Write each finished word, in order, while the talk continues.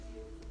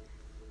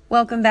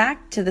Welcome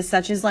back to the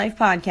Such Is Life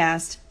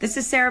podcast. This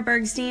is Sarah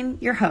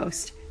Bergstein, your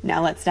host.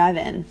 Now let's dive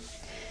in.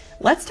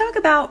 Let's talk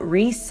about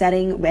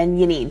resetting when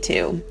you need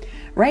to.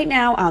 Right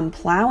now, I'm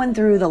plowing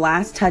through the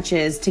last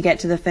touches to get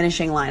to the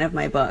finishing line of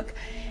my book.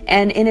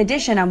 And in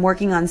addition, I'm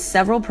working on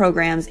several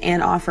programs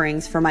and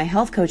offerings for my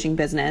health coaching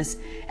business,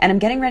 and I'm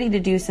getting ready to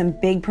do some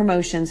big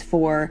promotions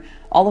for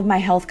all of my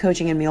health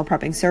coaching and meal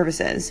prepping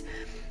services.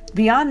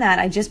 Beyond that,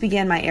 I just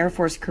began my Air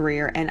Force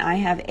career, and I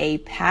have a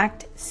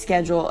packed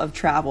schedule of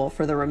travel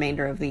for the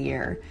remainder of the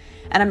year.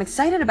 And I'm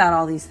excited about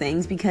all these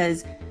things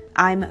because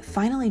I'm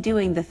finally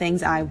doing the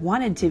things I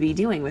wanted to be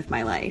doing with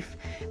my life.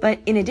 But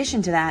in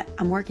addition to that,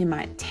 I'm working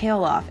my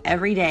tail off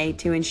every day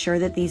to ensure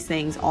that these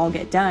things all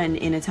get done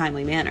in a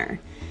timely manner.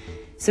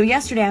 So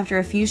yesterday, after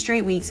a few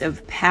straight weeks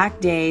of packed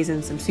days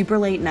and some super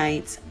late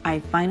nights, I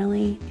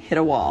finally hit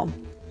a wall.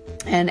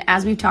 And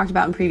as we've talked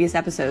about in previous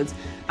episodes,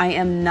 I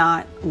am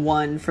not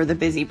one for the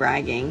busy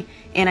bragging.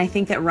 And I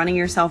think that running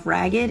yourself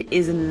ragged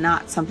is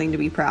not something to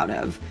be proud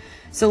of.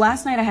 So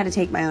last night I had to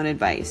take my own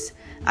advice.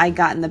 I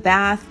got in the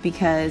bath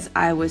because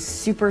I was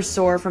super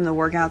sore from the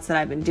workouts that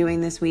I've been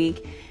doing this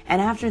week.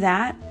 And after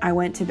that, I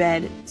went to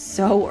bed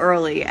so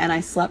early and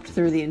I slept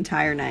through the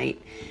entire night.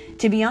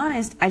 To be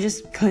honest, I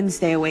just couldn't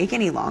stay awake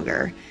any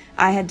longer.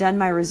 I had done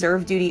my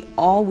reserve duty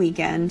all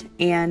weekend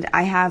and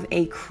I have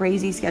a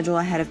crazy schedule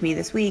ahead of me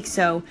this week.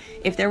 So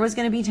if there was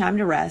going to be time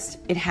to rest,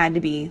 it had to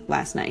be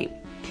last night.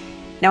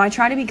 Now I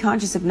try to be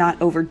conscious of not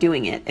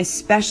overdoing it,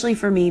 especially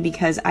for me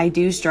because I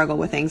do struggle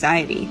with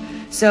anxiety.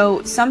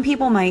 So some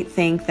people might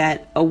think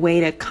that a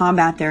way to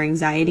combat their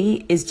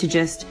anxiety is to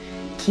just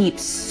keep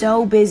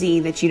so busy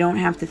that you don't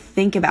have to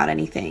think about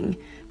anything.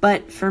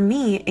 But for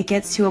me, it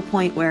gets to a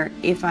point where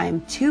if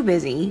I'm too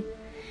busy,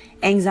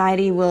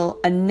 anxiety will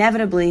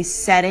inevitably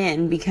set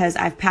in because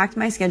I've packed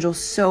my schedule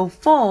so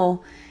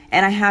full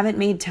and I haven't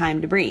made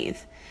time to breathe.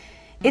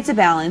 It's a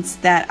balance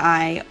that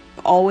I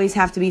always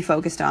have to be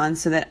focused on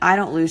so that I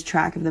don't lose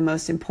track of the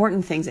most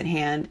important things at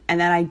hand and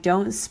that I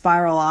don't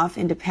spiral off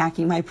into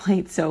packing my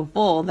plate so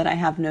full that I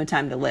have no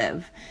time to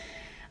live.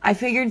 I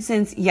figured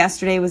since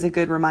yesterday was a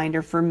good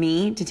reminder for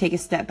me to take a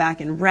step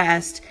back and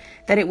rest,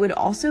 that it would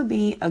also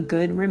be a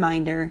good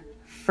reminder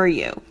for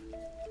you.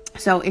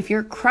 So if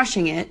you're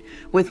crushing it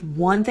with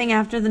one thing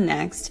after the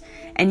next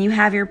and you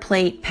have your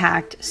plate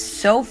packed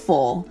so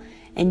full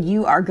and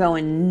you are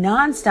going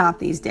nonstop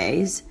these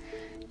days,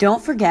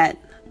 don't forget,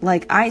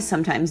 like I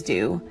sometimes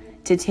do,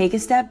 to take a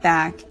step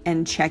back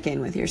and check in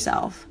with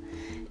yourself.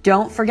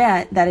 Don't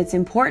forget that it's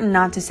important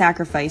not to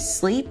sacrifice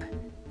sleep,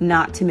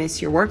 not to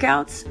miss your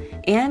workouts,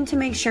 and to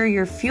make sure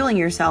you're fueling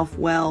yourself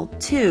well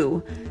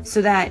too,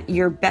 so that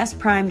you're best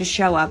primed to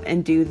show up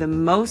and do the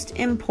most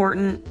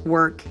important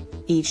work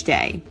each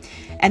day.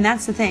 And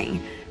that's the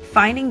thing.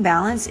 Finding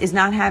balance is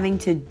not having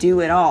to do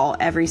it all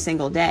every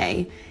single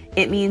day.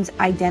 It means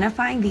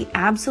identifying the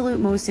absolute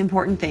most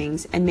important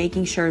things and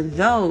making sure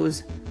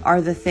those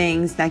are the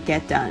things that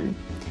get done.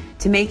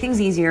 To make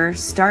things easier,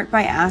 start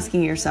by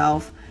asking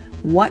yourself,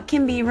 what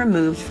can be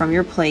removed from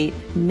your plate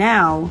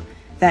now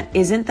that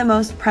isn't the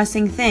most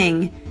pressing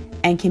thing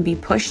and can be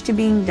pushed to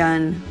being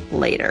done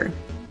later?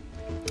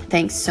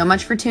 Thanks so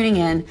much for tuning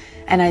in,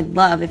 and I'd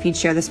love if you'd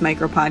share this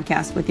micro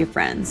podcast with your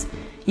friends.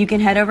 You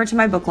can head over to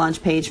my book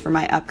launch page for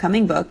my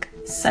upcoming book,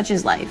 Such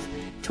Is Life,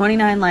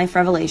 29 Life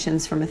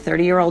Revelations from a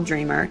 30-Year-Old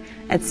Dreamer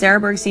at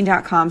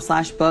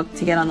sarahbergstein.com/book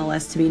to get on the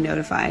list to be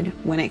notified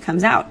when it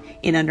comes out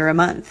in under a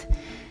month.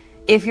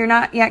 If you're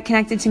not yet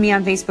connected to me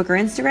on Facebook or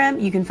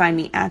Instagram, you can find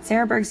me at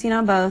Sarah Bergstein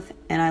on both,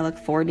 and I look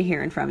forward to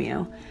hearing from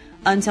you.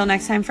 Until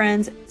next time,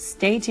 friends,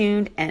 stay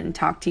tuned and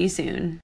talk to you soon.